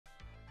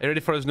you ready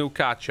for his new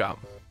car, chap?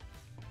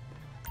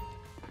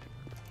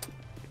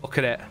 Look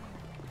at it.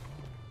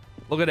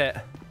 Look at it.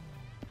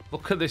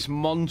 Look at this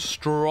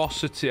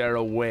monstrosity of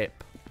a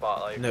whip.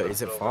 No,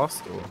 is it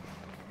fast or?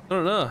 I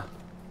don't know.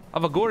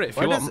 Have a go at it if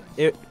you want.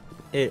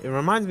 It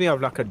reminds me of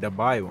like a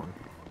Dubai one.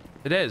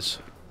 It is.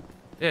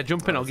 Yeah,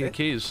 jump in. I'll give you the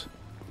keys.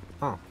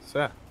 Oh,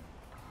 sir.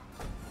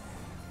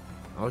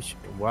 Oh,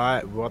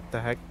 why? What the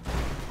heck?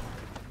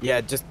 Yeah,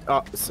 just.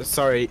 Oh,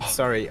 sorry.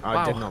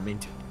 I did not mean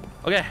to.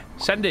 Okay,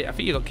 send it. I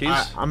think you got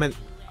keys. I mean.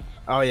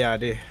 Oh yeah, I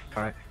do.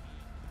 All right.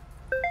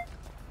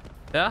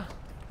 Yeah.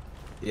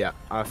 Yeah,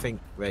 I think.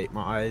 Wait,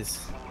 my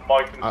eyes.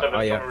 Mike and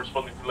 7 yeah.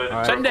 responding to later.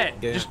 Right. Send it.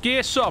 Yeah. Just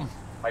gear some.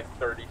 Like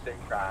 36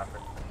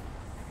 traffic.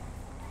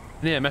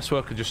 Yeah, mess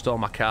worker just stole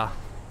my car.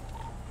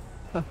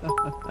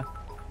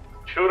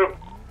 Shoot him.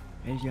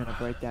 He's gonna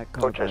break that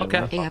code.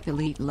 Okay. AF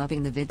Elite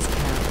loving the vids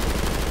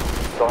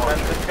Man,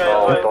 this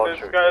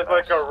guy's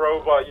like a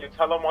robot. You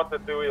tell him what to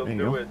do, he'll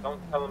do it.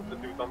 Don't tell him to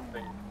do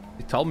something.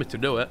 He told me to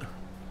do it. He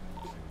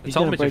He's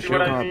told gonna me to break shoot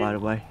your him. car, by the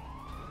way.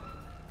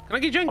 Can I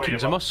get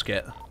Jenkins a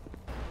musket?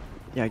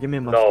 Yeah, give me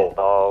a musket.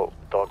 No,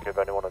 don't give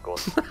anyone a gun.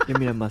 Give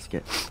me a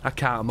musket. I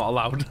can't. I'm not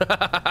allowed.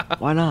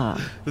 Why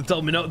not? They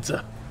told me not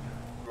to.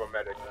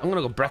 I'm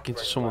gonna go break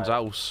into someone's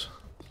house.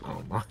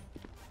 Oh my.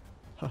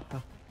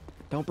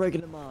 Don't break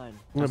into mine.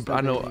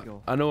 I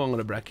know I'm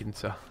gonna break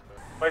into.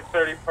 Mike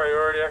 30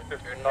 priority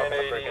active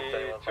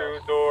 1080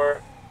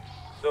 two-door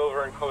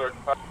silver and colored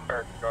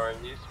car going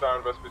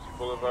eastbound West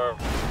Boulevard.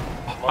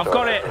 I've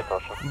got it.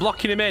 I'm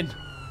blocking him in.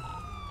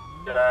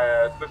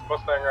 Yeah, it's this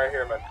Mustang right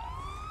here, man.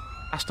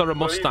 Astor a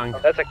Mustang.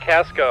 That's a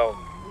Casco.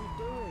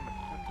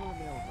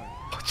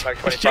 Mike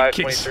 25,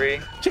 23.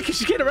 Jenkins,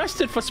 you get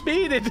arrested for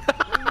speeding.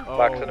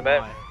 Box in the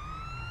man.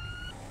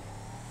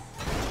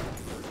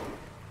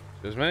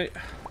 Excuse me.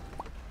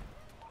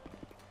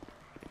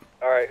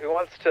 Alright, who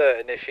wants to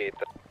initiate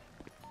this?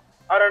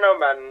 I don't know,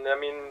 man. I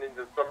mean,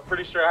 I'm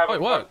pretty sure I have it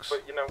works.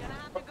 But, you know,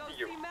 up to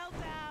you.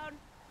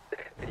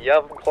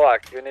 Yelp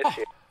clock, you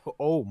initiate.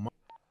 Oh my.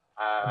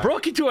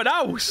 Broke into an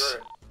house.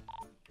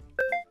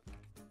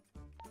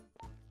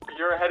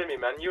 You're ahead of me,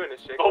 man. You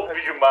initiate. Oh,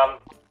 you,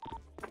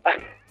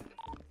 man.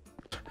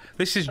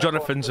 This is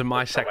Jonathan's and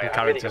my second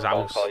character's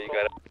house.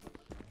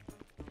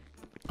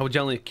 I was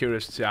generally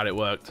curious to see how it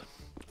worked.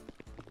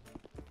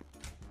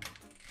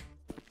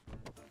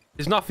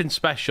 There's nothing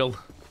special.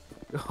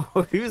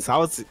 Whose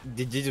house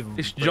did you just?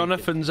 It's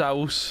Jonathan's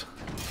house.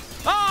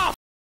 Ah!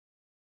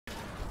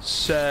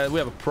 So we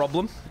have a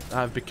problem.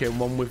 I've become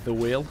one with the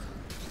wheel.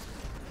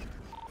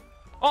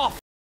 Oh!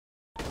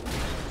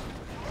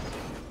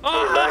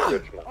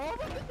 Oh!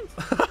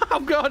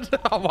 I'm good.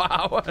 Oh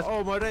wow.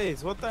 Oh my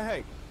days! What the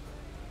heck?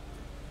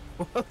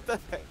 What the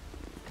heck?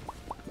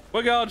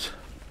 We're good.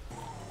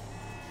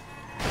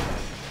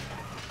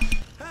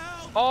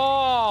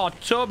 Oh,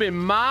 Toby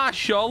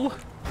Marshall.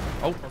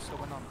 Oh.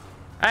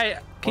 Hey,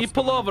 can you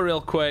pull over real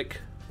quick?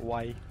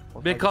 Why?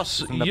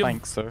 Because you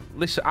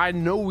listen, I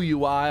know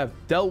you are.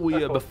 I've dealt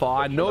with you before.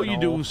 I know you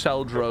do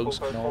sell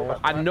drugs. No.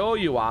 I know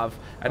you have,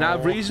 and I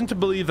have reason to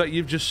believe that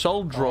you've just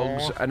sold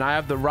drugs, and I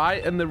have the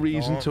right and the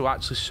reason to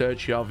actually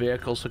search your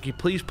vehicle. So can you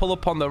please pull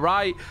up on the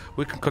right?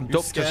 We can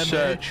conduct a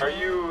search. Are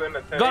you in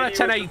a 1080? Got a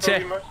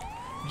 1080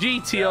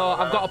 GTO.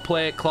 I've got a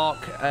plate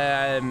clock.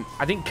 I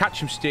didn't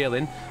catch him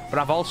stealing, but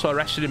I've also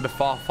arrested him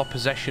before for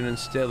possession and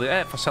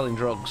stealing, for selling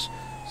drugs.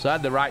 So I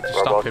had the right to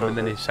stop him, and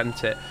then he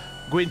sent it.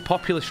 Going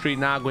Popular Street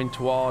now, going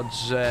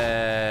towards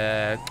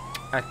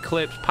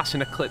Eclipse,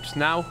 passing Eclipse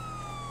now.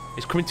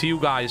 It's coming to you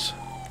guys.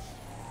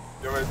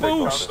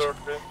 Boost!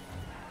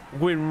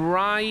 Going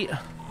right.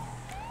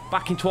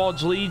 Backing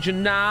towards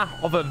Legion now,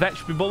 over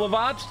Vetchby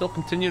Boulevard. Still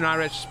continuing high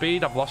rate of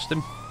speed. I've lost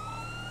him.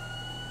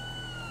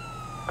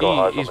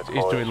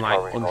 He's doing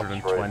like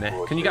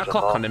 120. Can you get a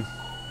clock on him?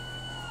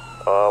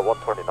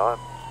 129.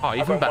 Oh,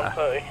 even better.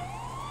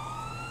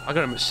 I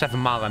got him at 7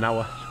 miles an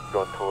hour.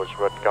 Going towards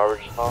Red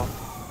Garage now.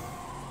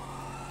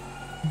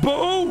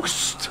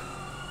 Boost!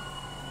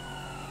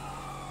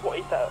 What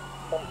is that?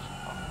 You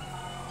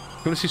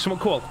want to see something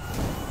cool?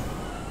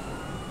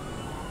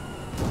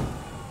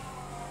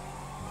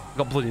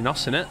 Got bloody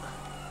nos in it.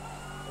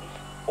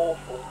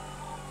 Awful.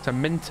 It's a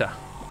Minter.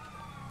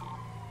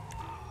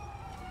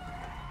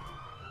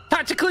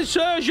 Tactical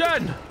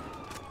insertion!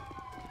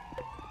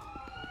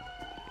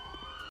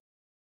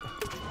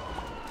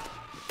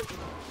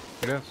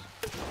 Yes.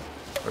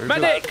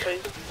 Medic!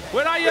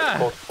 Where are you?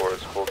 Code 4,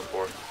 it's code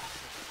 4.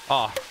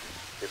 Oh.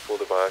 You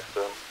pulled it by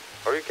accident.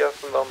 Are you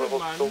gassing down the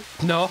hospital?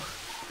 No.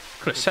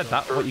 Could have said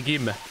that, what you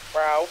gave me.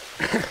 Wow.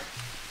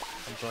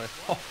 I'm sorry.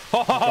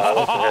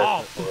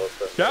 Oh.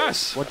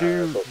 Yes! What do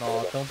you...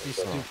 No, don't be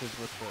stupid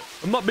with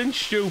it. I'm not being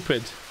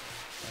stupid.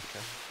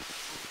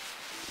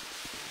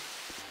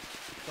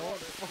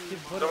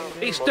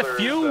 It's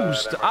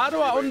diffused. How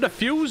do I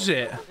undefuse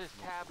it?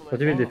 What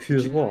do you mean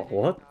defuse what?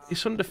 What?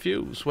 It's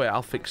undefused. Wait,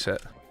 I'll fix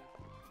it.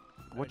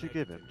 What'd you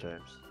give him,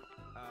 James?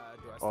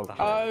 Do I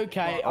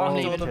Okay, I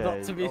need them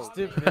not to be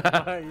stupid.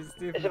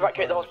 Let's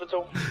evacuate the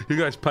hospital. You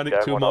guys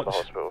panic too much.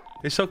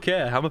 It's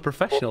okay, I'm a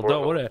professional,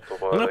 don't worry.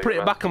 I'm gonna put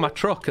it back on my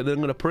truck and then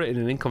I'm gonna put it in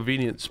an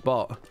inconvenient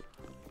spot.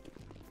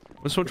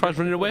 When someone tries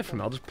running away from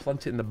me, I'll just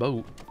plant it in the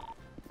boat.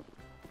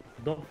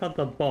 Don't plant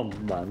a bomb,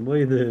 man. What are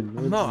you doing?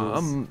 I'm not,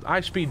 I'm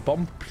high-speed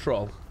bomb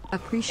patrol.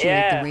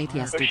 Appreciate the raid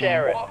yesterday.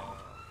 Share it.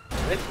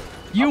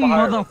 You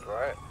mother...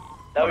 Right?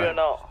 No, you're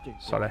not.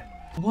 Sorry.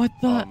 What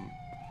the...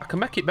 I can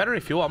make it better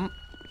if you want.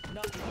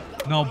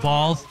 No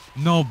balls.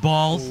 No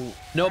balls.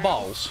 No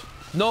balls.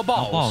 No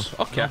balls.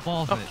 Okay. No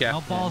balls. Okay.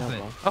 No balls.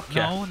 Okay.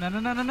 No.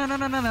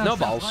 No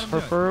balls.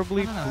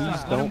 Preferably,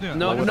 please don't.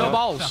 No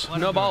balls.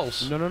 No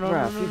balls.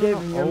 No. You gave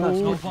him your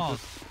musket. No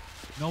balls.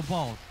 No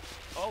balls.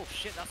 Oh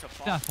shit, that's a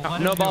Seth,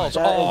 No balls.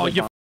 Oh,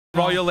 you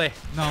royally.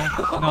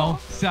 No.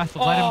 Seth,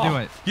 let him do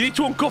it. You need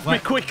to uncuff me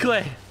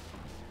quickly.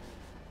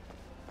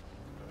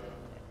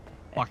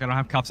 Fuck, I don't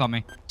have cuffs on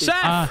me.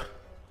 Seth!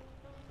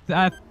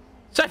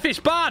 Seth, it's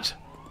bad!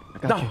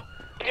 No.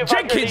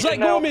 Jenkins, let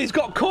go of me, he's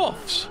got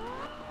cuffs!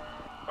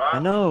 I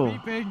know.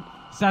 Beeping.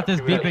 Seth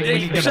is beeping. We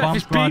need to Seth bomb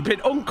is squad.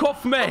 beeping,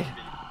 uncuff me!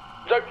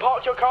 Don't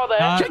park your car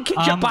there.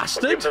 Jenkins, you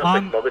bastard!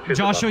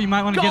 Joshua, you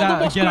might want to get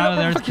out of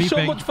there. It's Thank you so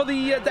beeping. much for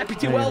the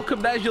deputy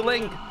welcome, there's your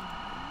link.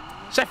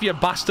 Seth, you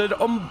bastard,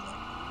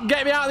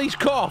 get me out of these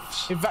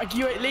cuffs!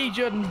 Evacuate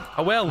Legion.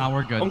 I will. No,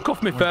 we're good.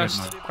 Uncuff me We're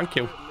first. good, Thank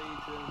you.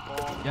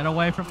 Get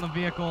away from the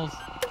vehicles.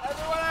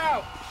 Everyone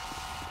out.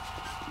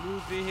 New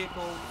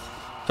vehicles.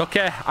 It's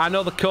okay, I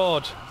know the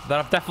code. That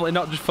I've definitely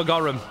not just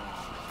forgotten.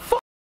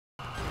 Fuck.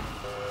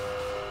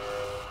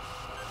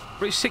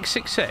 It's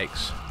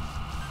 666.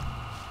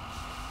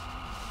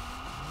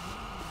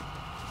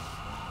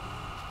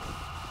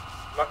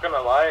 I'm not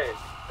gonna lie.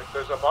 If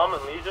there's a bomb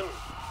in Legion,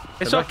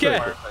 It's okay.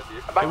 It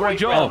was a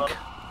joke.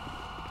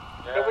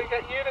 can we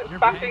get units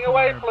backing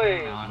away,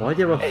 please? Why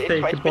do you have a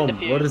fake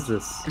bomb? What is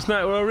this? It's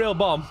not a real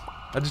bomb.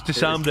 I just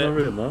disarmed It's it. not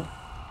real, no?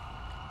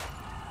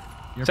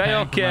 You're Say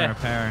paying for okay. my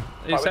repair.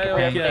 It's Right,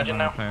 we can okay. Legion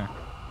now. Repair.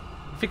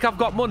 Think I've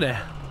got money?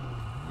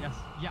 Yes.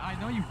 Yeah, I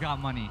know you've got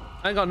money.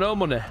 I ain't got no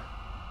money.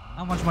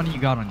 How much money you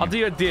got on you? I'll do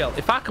you a deal.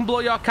 If I can blow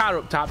your car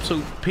up to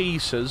absolute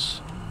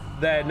pieces,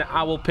 then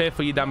I will pay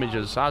for your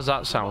damages. How's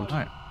that sound?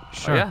 Alright.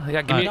 Sure.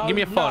 Yeah, give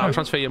me a phone. I'll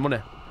transfer your money.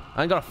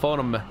 I ain't got a phone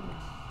on me.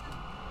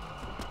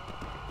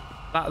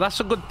 That's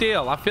a good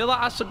deal. I feel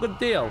like that's a good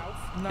deal.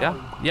 No. Yeah?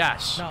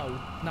 Yes.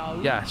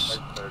 No. Yes.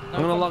 No,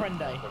 I'm gonna log.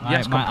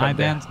 Yes, my comprende.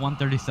 IBAN's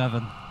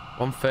 137.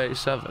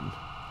 137.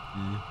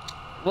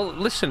 Well,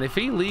 listen. If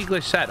he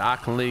legally said I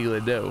can legally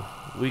do,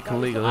 we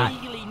can legally.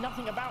 Legally,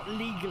 nothing about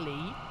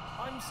legally.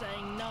 I'm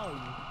saying no.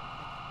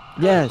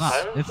 Yes.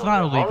 It's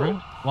not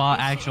illegal. Well,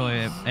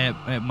 actually,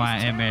 it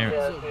might. It may.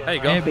 There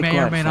you go. It may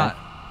or may not.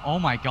 Oh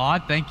my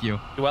God! Thank you.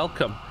 You're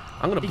welcome.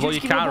 I'm gonna blow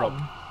your car up.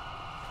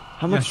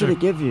 How much sure. did it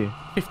give you?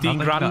 15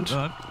 grand.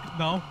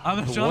 No, I'm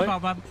not sure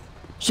about that.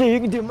 Shit, you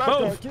can do my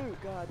car Move. too.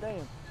 God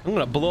damn. I'm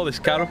gonna blow this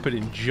car up and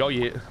enjoy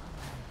it.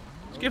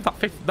 Let's give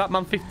that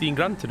man 15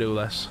 grand to do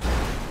this.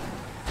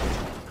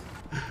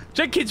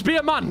 Jenkins, be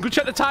a man. Go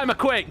check the timer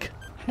quick.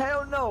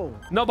 Hell no.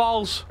 No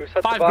balls. set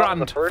the 5 bar on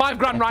the grand. first? 5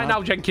 grand right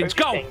now, Jenkins.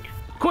 Go.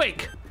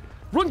 Quick.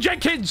 Run,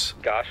 Jenkins.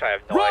 Gosh, I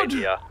have no Run.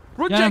 idea.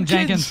 Run, Get him,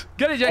 Jenkins. Jenkins.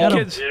 Get it, Get him.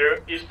 Jenkins.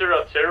 Is there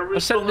a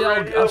terrorist on the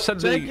radio? I've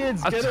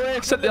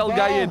sent the old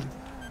guy in.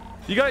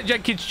 You got it,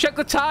 Jenkins. Check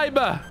the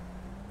timer.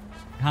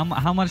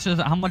 How much is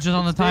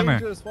on the timer?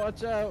 Just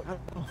watch out.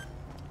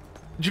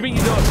 Do you mean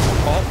you don't?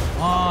 Oh.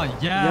 Oh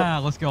yeah,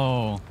 let's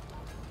go.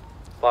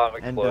 Bomb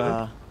And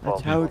exploded.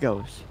 that's how it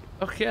goes.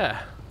 Okay.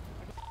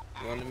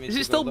 Is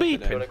it still You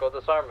wanna beeping? go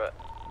disarm it?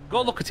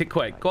 Go look at it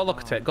quick. Go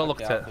look at it. Go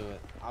look at it.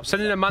 I'm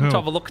sending a man to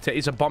have a look at it.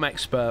 He's a bomb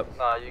expert.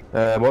 Nah, you.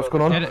 What's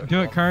going on?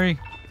 Do it, Curry.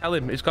 Tell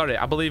him. He's got it.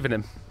 I believe in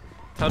him.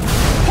 Tell him.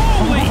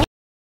 Holy!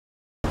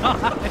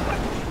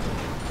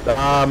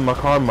 My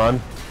car,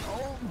 man.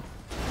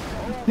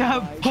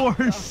 That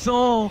poor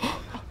soul.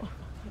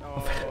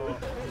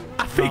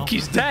 I think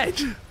he's dead.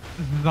 This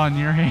is on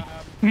your hand.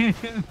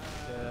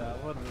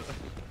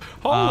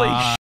 Holy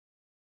sh!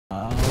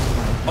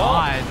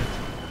 God.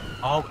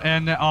 Oh,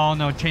 and oh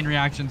no, chain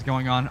reaction's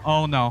going on.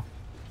 Oh no.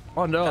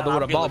 Oh no, there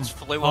were a bomb.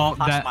 Oh,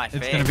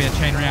 it's gonna be a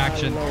chain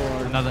reaction.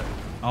 Another.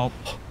 Oh.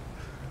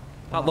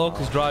 That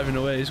local's driving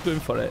away. He's going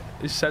for it.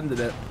 He's sending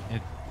it.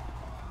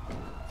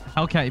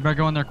 Okay, you better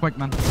go in there quick,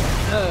 man.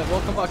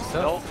 Welcome back,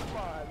 sir.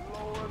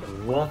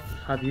 What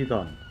have you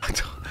done?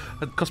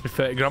 It cost me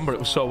 30 grand, but it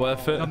was so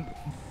worth it.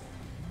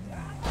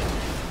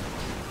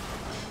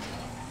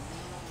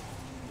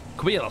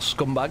 Come here, little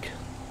scumbag.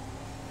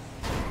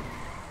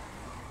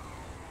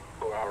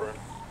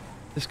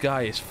 This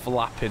guy is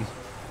flapping.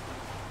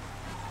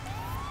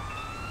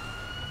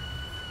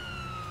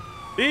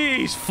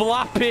 He's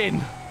flapping!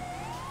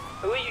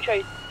 Who are you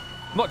chasing?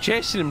 I'm not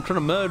chasing him, I'm trying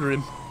to murder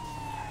him.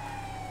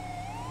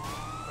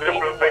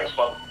 Different things,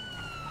 man.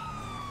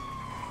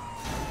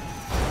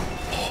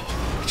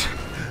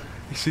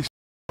 He's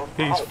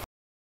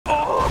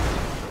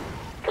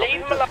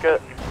Leave him alone.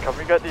 Can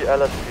we get the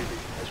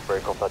LSPD to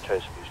break off that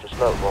chase, please? Just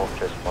let Ron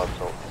chase him by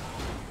himself.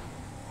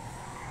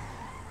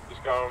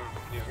 scum.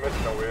 He's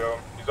missing a wheel.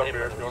 He's up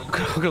here.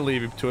 I'm gonna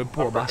leave him to him,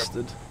 poor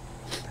bastard.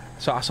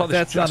 So I saw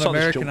this. That's I saw this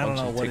un-American, jump I don't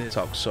on know what it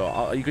TikTok.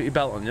 So you got your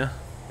belt on, yeah?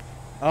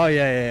 Oh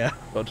yeah.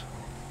 Good.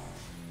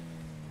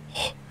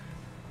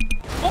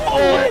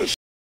 Holy shit!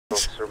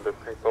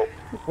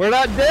 We're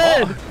not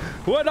dead. Oh,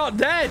 we're not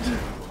dead.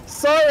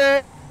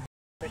 Sorry.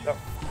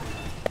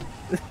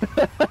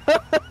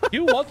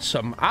 You want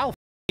some? I'll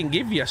f***ing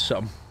give you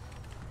some.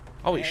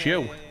 Oh, it's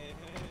you.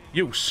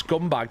 You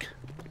scumbag.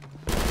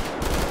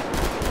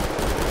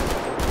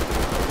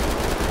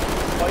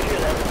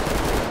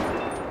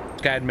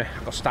 Scared me.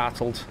 I got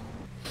startled.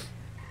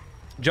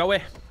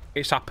 Joey,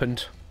 it's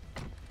happened.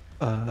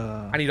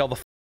 I need all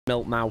the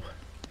milk now.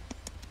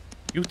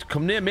 You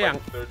come near me,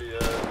 Hank.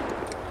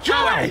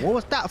 Joey! What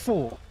was that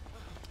for?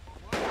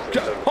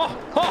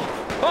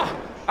 Oh!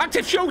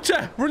 Active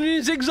shooter! Running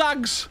in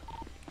zigzags!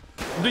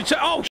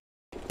 Oh!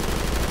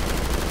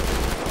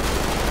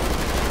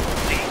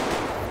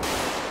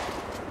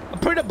 I'm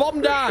putting a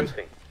bomb down!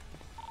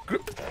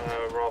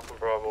 Ralph and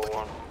Bravo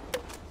 1.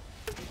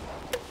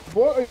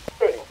 What are you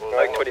doing?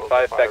 Like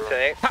 25, back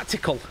to 8.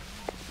 Tactical.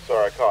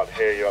 Sorry, I can't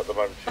hear you at the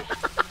moment.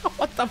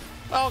 What the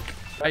fuck?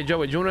 Hey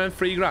Joey, do you want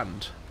to earn $3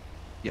 grand?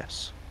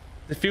 Yes.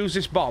 Defuse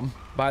this bomb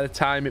by the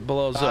time it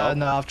blows up.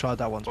 No, I've tried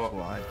that once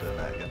before. I ain't doing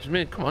that again. What do you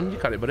mean? Come on, you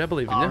got it, buddy. I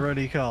believe in you. I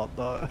really can't,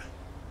 though.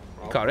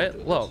 You got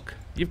it. Look,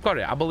 you've got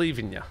it. I believe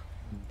in you.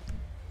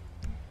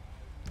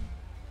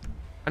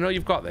 I know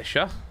you've got this,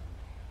 yeah?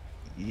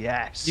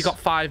 Yes. You got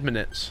 5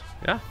 minutes,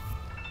 yeah?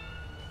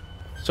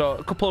 So,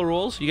 a couple of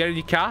rules. You get in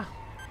your car,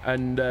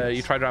 and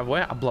you try to drive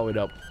away. I blow it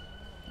up.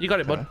 You got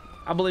it, bud.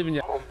 I believe in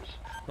you. No,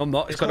 I'm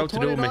not. It's got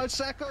nothing to do with me.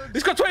 Seconds.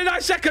 It's got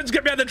 29 seconds.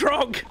 Get me on the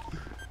drug.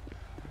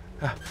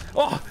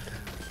 Oh,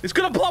 it's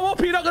gonna blow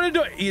up. You're not gonna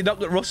do it. You're not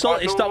gonna, Russell.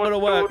 It's not gonna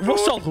work.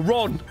 Russell,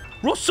 run.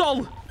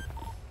 Russell.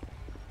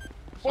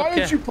 Why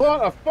didn't you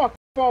plant a fucking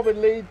bomb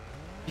in lead?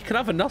 You can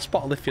have a NOS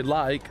bottle if you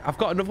like. I've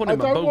got another one I in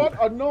my boot. don't want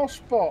a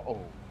NOS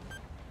bottle.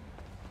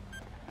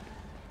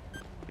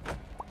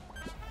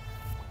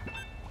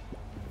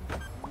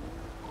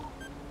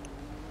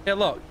 Yeah,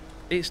 look.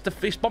 It's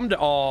bombed it.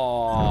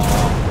 Oh.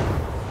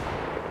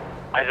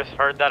 I just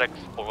heard that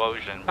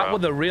explosion, bro. That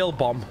was the real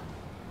bomb.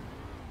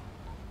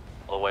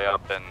 All the way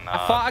up in. I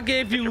thought I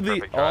gave you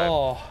the.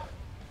 Oh.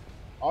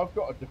 I've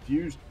got a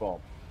diffused bomb.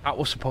 That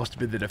was supposed to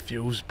be the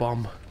defused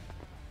bomb.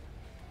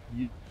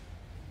 Yeah.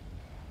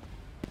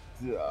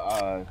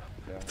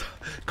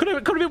 Could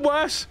have been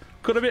worse.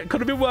 Could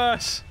have been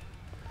worse.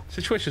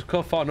 Situation's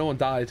so far, no one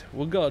died.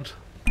 We're good.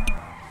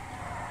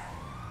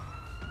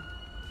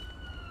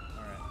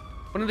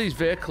 One of these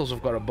vehicles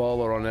have got a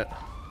bowler on it.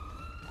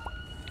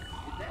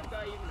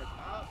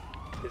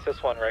 It's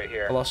this one right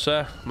here. Hello,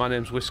 sir. My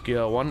name's Whiskey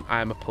 01.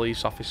 I am a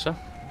police officer.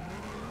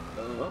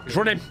 He's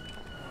running.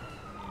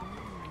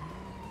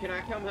 Can I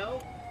come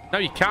help? No,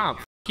 you can't.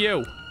 F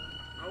you.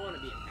 I want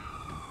to be a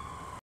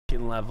cop.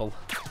 F***ing level.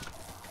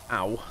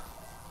 Ow.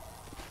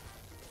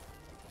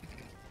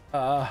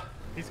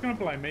 He's gonna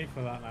blame me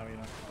for that now, you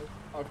know.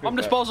 Bomb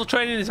disposal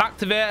training is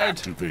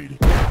activated.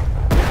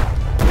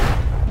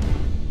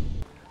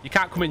 You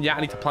can't come in yet.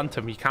 I need to plant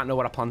him. You can't know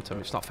where I plant him.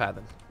 It's not fair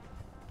then.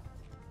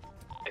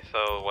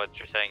 So what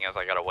you're saying is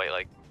I gotta wait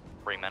like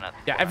 3 minutes.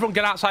 Yeah, everyone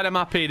get outside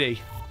MRPD.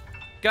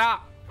 Get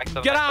out.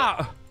 Get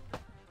out.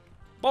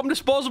 Bomb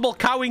disposable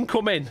cow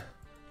incoming.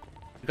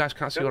 You guys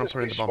can't see what I'm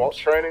putting in the bombs.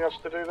 Training us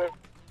to do that?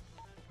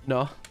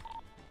 No.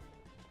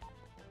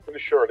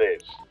 Pretty sure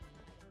it is.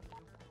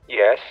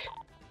 Yes.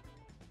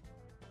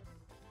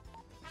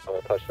 I'm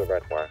gonna touch the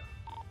red wire.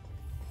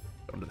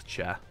 Under the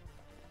chair.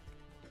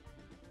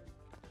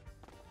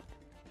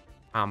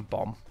 And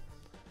bomb.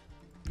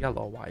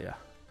 Yellow wire.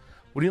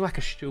 We need like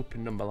a stupid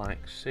number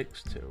like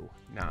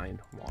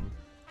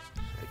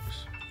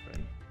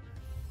 629163.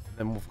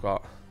 Then we've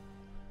got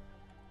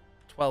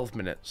 12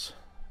 minutes.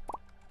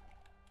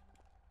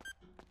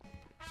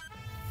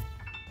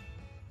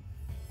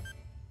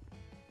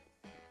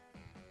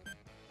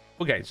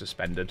 We're getting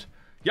suspended.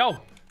 Yo,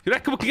 you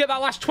reckon we can get that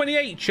last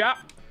 28,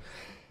 chap?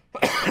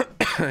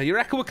 You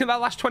reckon we can get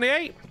that last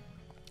 28?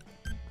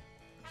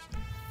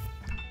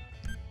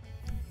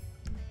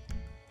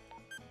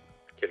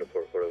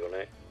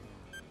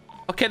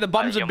 Okay, the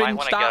bombs have been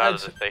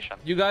started.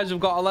 You guys have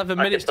got 11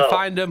 minutes to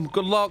find them.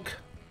 Good luck.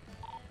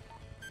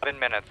 11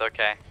 minutes,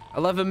 okay.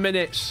 11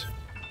 minutes.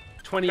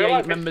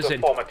 28 members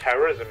in. Form of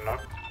terrorism, no?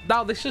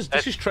 No, this is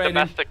training.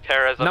 Domestic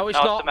terrorism. No, it's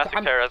not.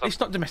 Domestic terrorism.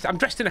 It's not domestic. I'm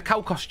dressed in a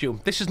cow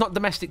costume. This is not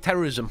domestic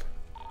terrorism.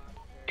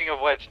 Speaking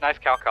of which, nice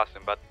cow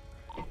costume, but.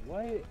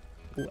 Why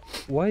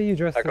are you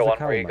dressed as a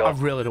cow? I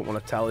really don't want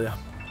to tell you.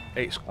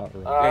 It's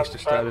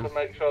disturbing. To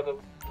make sure the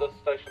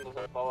station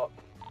doesn't blow up.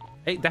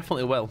 It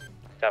definitely will.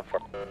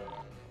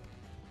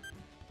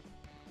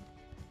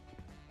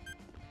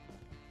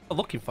 I'm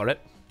looking for it.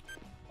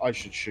 I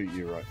should shoot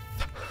you, right?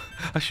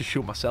 I should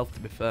shoot myself, to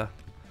be fair.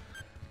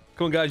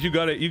 Come on, guys, you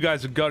got it. You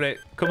guys have got it.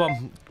 Come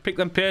on, pick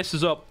them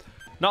paces up.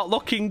 Not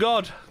looking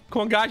good.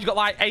 Come on, guys, you got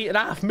like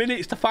 8.5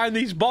 minutes to find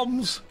these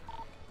bombs.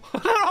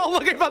 They're all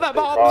looking for their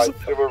bombs.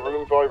 Right, do a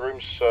room by room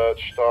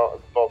search. Start at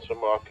the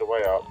bottom, work your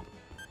way up.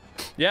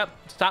 Yep,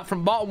 start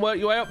from bottom, work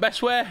your way up,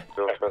 best way.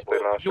 Do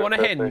you want a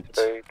hint?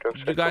 Do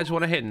you guys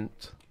want a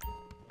hint?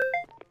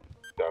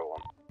 Go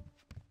on.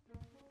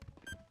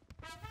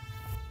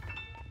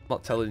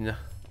 Not telling you.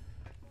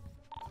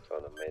 That's an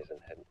amazing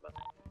hint, man.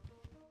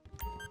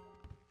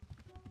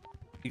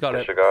 You got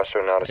it.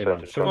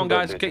 Come on,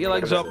 guys, get your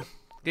legs up.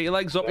 Get your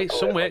legs up. It's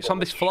somewhere. It's on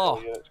this floor.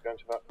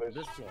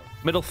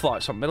 Middle floor.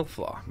 It's on middle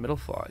floor. Middle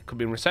floor. It could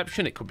be in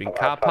reception. It could be in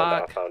car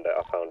park. I found it.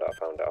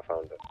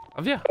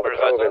 Have you? Where's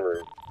the clothing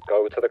room?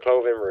 Go to the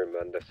clothing room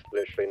and it's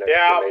literally next to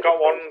the I've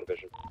got one.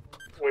 division.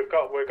 We've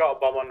got a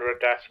bomb under a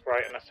desk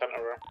right in the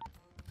center room.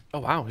 Oh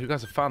wow, you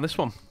guys have found this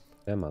one.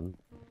 Yeah, man.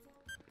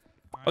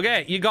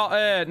 Okay, you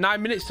got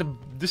 9 minutes to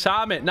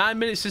disarm it. 9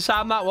 minutes to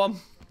disarm that one.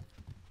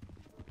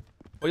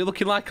 What are you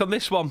looking like on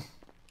this one?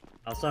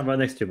 I'll stand right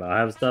next to you, man. I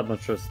have that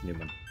much trust in you,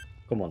 man.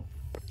 Come on.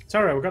 It's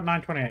alright, we've got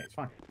 9:28. It's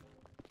fine.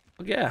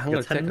 Oh, yeah, I'm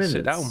gonna take a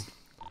sit down.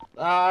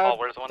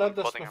 Where's the one Done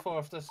this clothing room? before.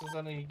 If this is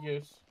any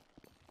use.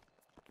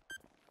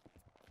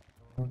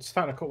 I'm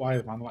starting to cut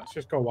wires, man. Let's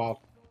just go wild.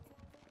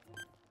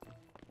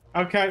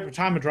 Okay, the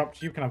timer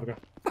dropped. You can have a go.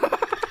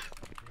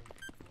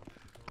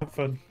 Have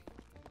fun.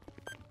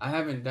 I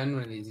haven't done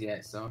one of these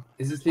yet, so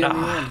is this the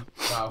only one?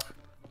 Wow.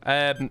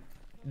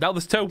 No,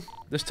 there's two.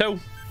 There's two.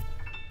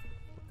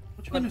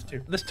 What do you mean there's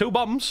two? There's 2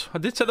 bombs. I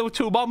did say there were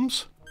 2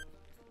 bombs.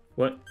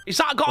 What? Is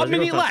that got Why a is he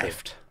minute going faster?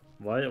 left?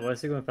 Why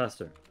is he going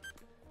faster?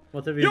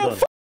 What have you You done?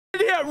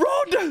 f***ing idiot,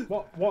 run!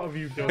 What have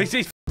you done? This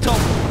is f***ed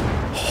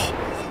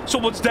up.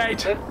 Someone's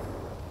dead.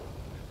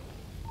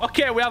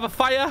 Okay, we have a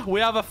fire. We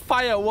have a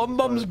fire. One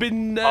bomb's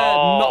been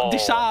not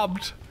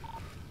disarmed.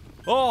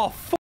 Oh,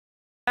 f***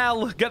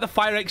 hell. Get the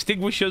fire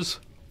extinguishers.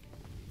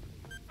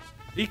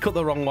 He cut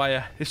the wrong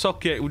wire. It's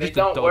okay. We just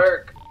don't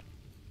work.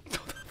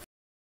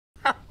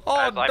 Oh,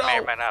 As I may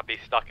or no. may not be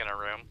stuck in a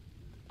room.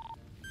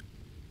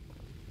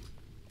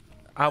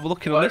 I'm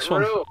looking on this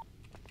one.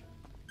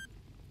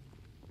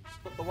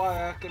 Put the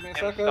wire. Give me a I'm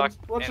second. stuck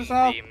What's in this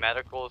up? the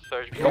medical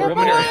surgery. Got 1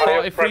 minute and Fire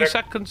 43 extinguisher.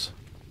 seconds.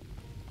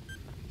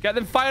 Get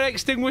them fire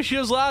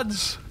extinguishers,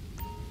 lads.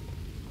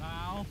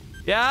 Wow.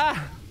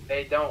 Yeah?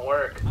 They don't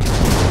work.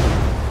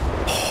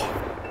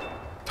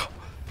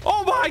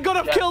 Oh my god,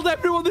 I've killed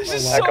everyone. This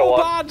is so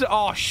bad.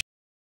 Oh,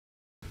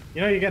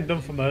 You know you're getting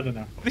done for murder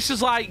now. this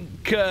is like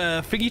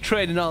thingy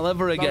training all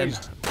over again.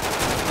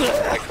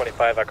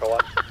 25, Echo 1.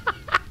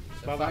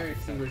 The fire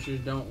extinguishers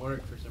don't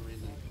work for some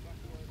reason.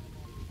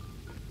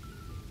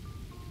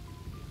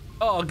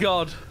 Oh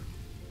god.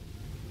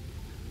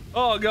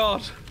 Oh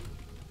god.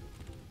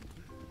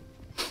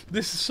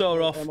 This is so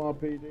rough.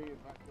 MRPD.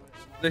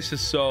 This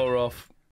is so rough.